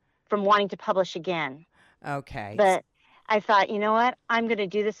back from wanting to publish again. Okay. But I thought, you know what, I'm going to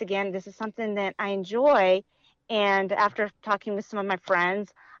do this again. This is something that I enjoy. And after talking with some of my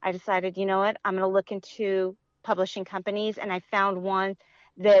friends, I decided, you know what, I'm going to look into publishing companies, and I found one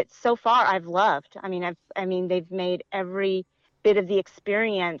that so far I've loved. They've made every bit of the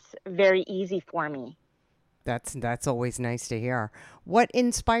experience very easy for me. That's always nice to hear. What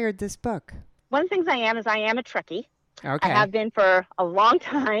inspired this book? One of the things I am a Trekkie. Okay. I have been for a long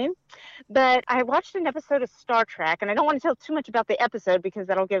time, but I watched an episode of Star Trek, and I don't want to tell too much about the episode because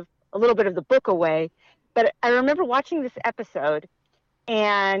that'll give a little bit of the book away. But I remember watching this episode,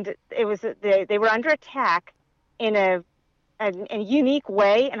 and it was they were under attack in a unique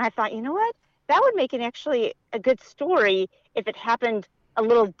way, and I thought, you know what, that would make it actually a good story if it happened a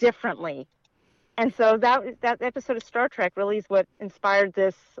little differently. And so that episode of Star Trek really is what inspired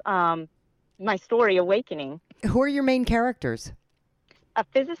this my story, Awakening. Who are your main characters? A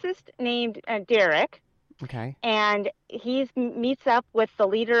physicist named Derek. Okay. And he meets up with the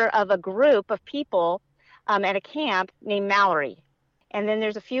leader of a group of people at a camp named Mallory. And then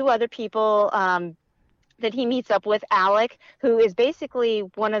there's a few other people that he meets up with, Alec, who is basically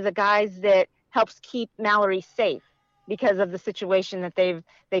one of the guys that helps keep Mallory safe because of the situation that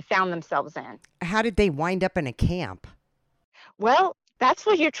they found themselves in. How did they wind up in a camp? Well, that's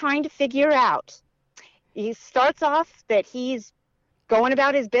what you're trying to figure out. He starts off that he's going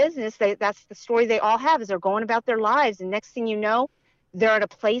about his business. That's the story they all have, is they're going about their lives. And next thing you know, they're at a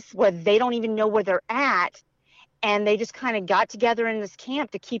place where they don't even know where they're at. And they just kind of got together in this camp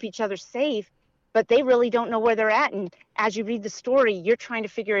to keep each other safe, but they really don't know where they're at. And as you read the story, you're trying to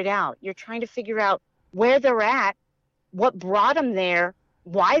figure it out. You're trying to figure out where they're at, what brought them there,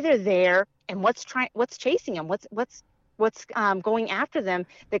 why they're there, and what's chasing them, what's going after them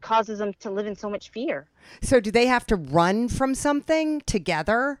that causes them to live in so much fear. So do they have to run from something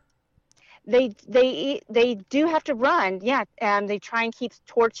together? They do have to run, yeah. They try and keep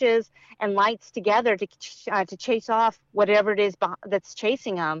torches and lights together to chase off whatever it is that's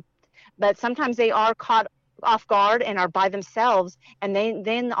chasing them. But sometimes they are caught off guard and are by themselves, and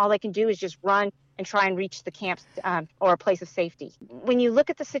then all they can do is just run and try and reach the camp or a place of safety. When you look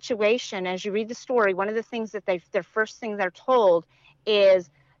at the situation, as you read the story, one of the things that their first thing they're told is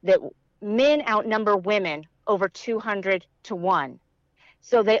that men outnumber women over 200 to 1.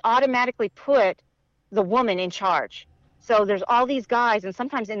 So they automatically put the woman in charge. So there's all these guys, and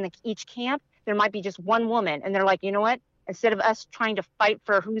sometimes in each camp, there might be just one woman. And they're like, you know what? Instead of us trying to fight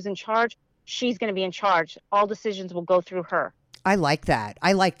for who's in charge, she's going to be in charge. All decisions will go through her. I like that.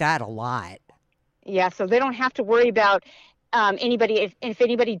 I like that a lot. Yeah, so they don't have to worry about anybody. If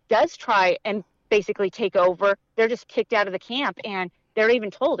anybody does try and basically take over, they're just kicked out of the camp. And they're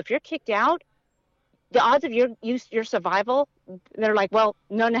even told, if you're kicked out, the odds of your survival, they're like, well,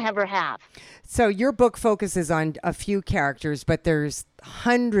 none ever have. So your book focuses on a few characters, but there's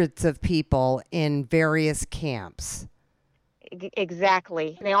hundreds of people in various camps.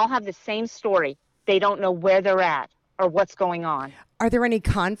 Exactly. They all have the same story. They don't know where they're at or what's going on. Are there any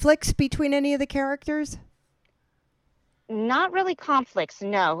conflicts between any of the characters? Not really conflicts,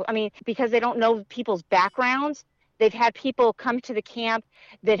 no. I mean, because they don't know people's backgrounds. They've had people come to the camp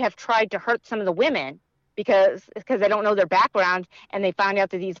that have tried to hurt some of the women because they don't know their background, and they found out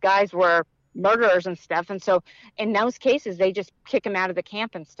that these guys were murderers and stuff. And so in those cases, they just kick them out of the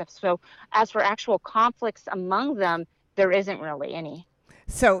camp and stuff. So as for actual conflicts among them, there isn't really any.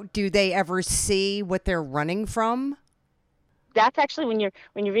 So do they ever see what they're running from? That's actually when you're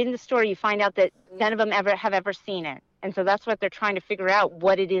reading the story, you find out that none of them have ever seen it. And so that's what they're trying to figure out,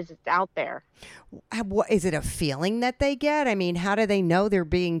 what it is that's out there. What, is it a feeling that they get? I mean, how do they know they're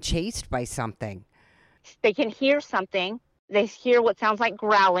being chased by something? They can hear something. They hear what sounds like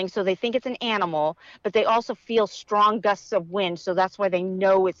growling, so they think it's an animal, but they also feel strong gusts of wind, so that's why they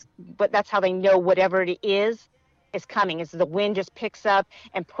know but that's how they know whatever it is coming. Is the wind just picks up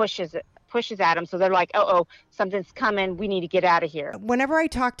and pushes at them, so they're like, oh, something's coming, we need to get out of here. Whenever I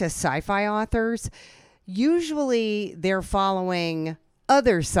talk to sci-fi authors, usually they're following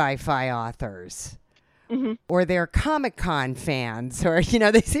other sci-fi authors. Mm-hmm. Or they're Comic-Con fans, or,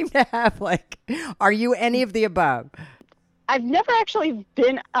 they seem to have are you any of the above? I've never actually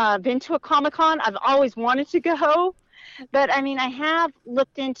been to a Comic-Con. I've always wanted to go, but I mean, I have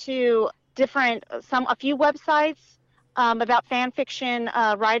looked into a few websites about fan fiction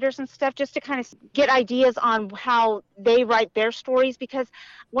writers and stuff, just to kind of get ideas on how they write their stories. Because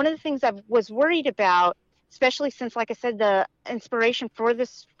one of the things I was worried about, especially since, like I said, the inspiration from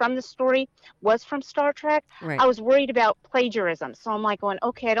this story was from Star Trek, right. I was worried about plagiarism. So I'm like going,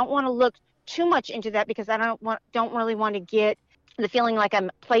 okay, I don't want to look too much into that, because I don't really want to get the feeling like I'm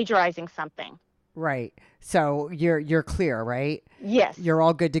plagiarizing something. Right. So you're clear, right? Yes. You're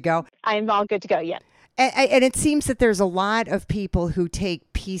all good to go? I'm all good to go, yes. And it seems that there's a lot of people who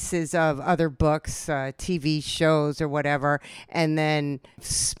take pieces of other books, TV shows or whatever, and then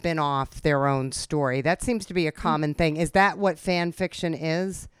spin off their own story. That seems to be a common thing. Is that what fan fiction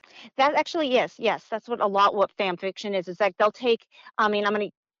is? That actually, yes. That's what fan fiction is. It's like they'll take,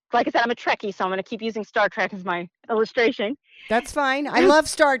 like I said, I'm a Trekkie, so I'm going to keep using Star Trek as my illustration. That's fine. I love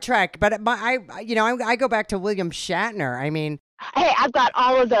Star Trek, but I go back to William Shatner. I mean, hey, I've got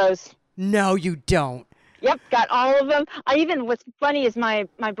all of those. No, you don't. Yep, got all of them. What's funny is my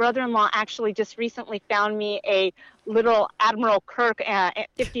brother-in-law actually just recently found me a little Admiral Kirk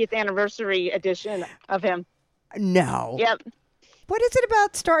 50th anniversary edition of him. No. Yep. What is it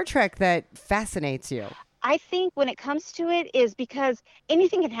about Star Trek that fascinates you? I think when it comes to it is because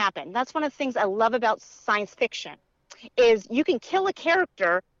anything can happen. That's one of the things I love about science fiction, is you can kill a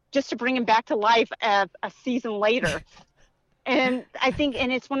character just to bring him back to life a season later. And I think,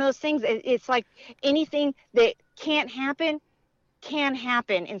 and it's one of those things, it's like anything that can't happen can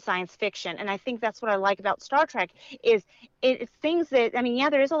happen in science fiction. And I think that's what I like about Star Trek, is it's things that,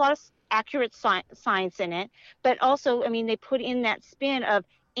 there is a lot of accurate science in it, but also, they put in that spin of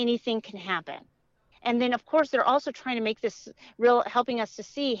anything can happen. And then, of course, they're also trying to make this helping us to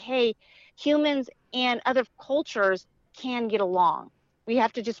see, hey, humans and other cultures can get along. We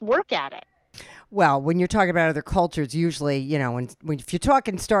have to just work at it. Well, when you're talking about other cultures, usually, if you're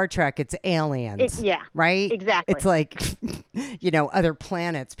talking Star Trek, it's aliens. Yeah. Right? Exactly. It's like, other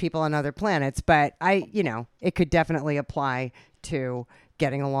planets, people on other planets. But it could definitely apply to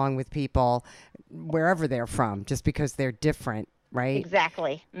getting along with people wherever they're from, just because they're different, right?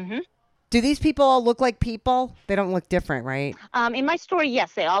 Exactly. Mm-hmm. Do these people all look like people? They don't look different, right? In my story,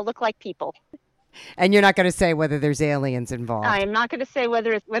 yes, they all look like people. And you're not going to say whether there's aliens involved? I'm not going to say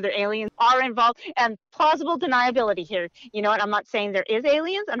whether aliens are involved. And plausible deniability here. You know what? I'm not saying there is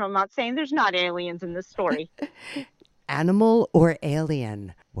aliens, and I'm not saying there's not aliens in this story. Animal or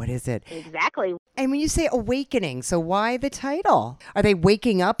alien? What is it? Exactly. And when you say awakening, so why the title? Are they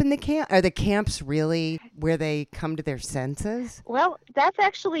waking up in the camp? Are the camps really where they come to their senses? Well, that's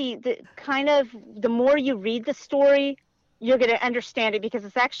actually the more you read the story, you're going to understand it, because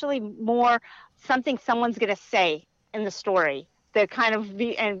it's actually more something someone's going to say in the story. That kind of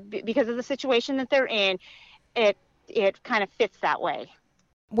because of the situation that they're in, it kind of fits that way.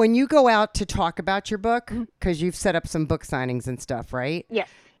 When you go out to talk about your book, because you've set up some book signings and stuff, right? Yes.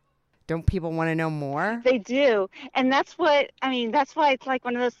 Don't people want to know more? They do. And that's why it's like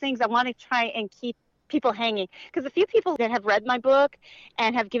one of those things I want to try and keep people hanging. Because a few people that have read my book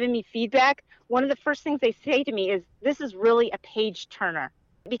and have given me feedback, one of the first things they say to me is, this is really a page turner.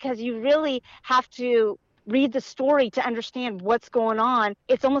 Because you really have to read the story to understand what's going on.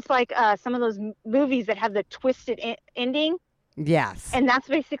 It's almost like some of those movies that have the twisted ending. Yes. And that's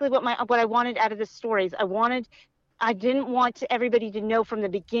basically what I wanted out of the stories. I didn't want everybody to know from the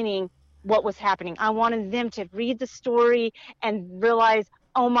beginning what was happening. I wanted them to read the story and realize,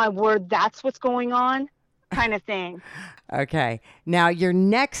 oh my word, that's what's going on, kind of thing. Okay. Now your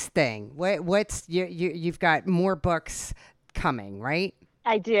next thing, you've got more books coming, right?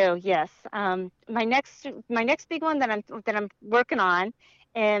 I do, yes. My next big one that I'm working on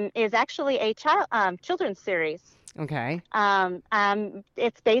and is actually a children's series. Okay.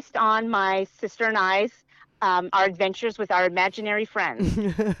 It's based on my sister and I's our adventures with our imaginary friends.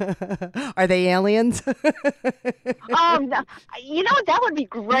 Are they aliens? No, that would be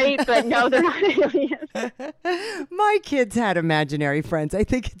great, but no, they're not aliens. My kids had imaginary friends. I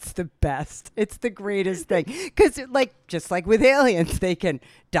think it's the best. It's the greatest thing. Because, just like with aliens, they can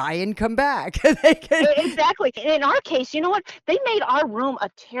die and come back. Exactly. In our case, you know what? They made our room a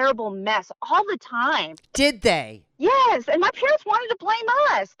terrible mess all the time. Did they? Yes, and my parents wanted to blame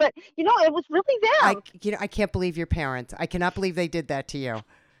us, but it was really them. I can't believe your parents. I cannot believe they did that to you.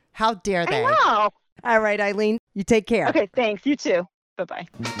 How dare they? I know. All right, Eileen, you take care. Okay, thanks. You too. Bye-bye.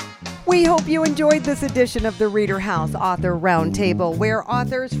 We hope you enjoyed this edition of the ReaderHouse Author Roundtable, where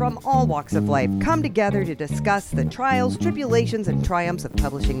authors from all walks of life come together to discuss the trials, tribulations, and triumphs of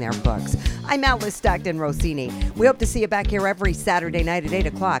publishing their books. I'm Alice Stockton Rossini. We hope to see you back here every Saturday night at 8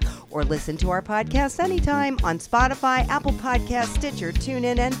 o'clock, or listen to our podcast anytime on Spotify, Apple Podcasts, Stitcher,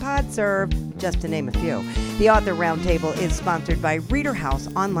 TuneIn, and PodServe, just to name a few. The Author Roundtable is sponsored by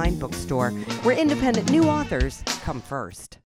ReaderHouse Online Bookstore, where independent new authors come first.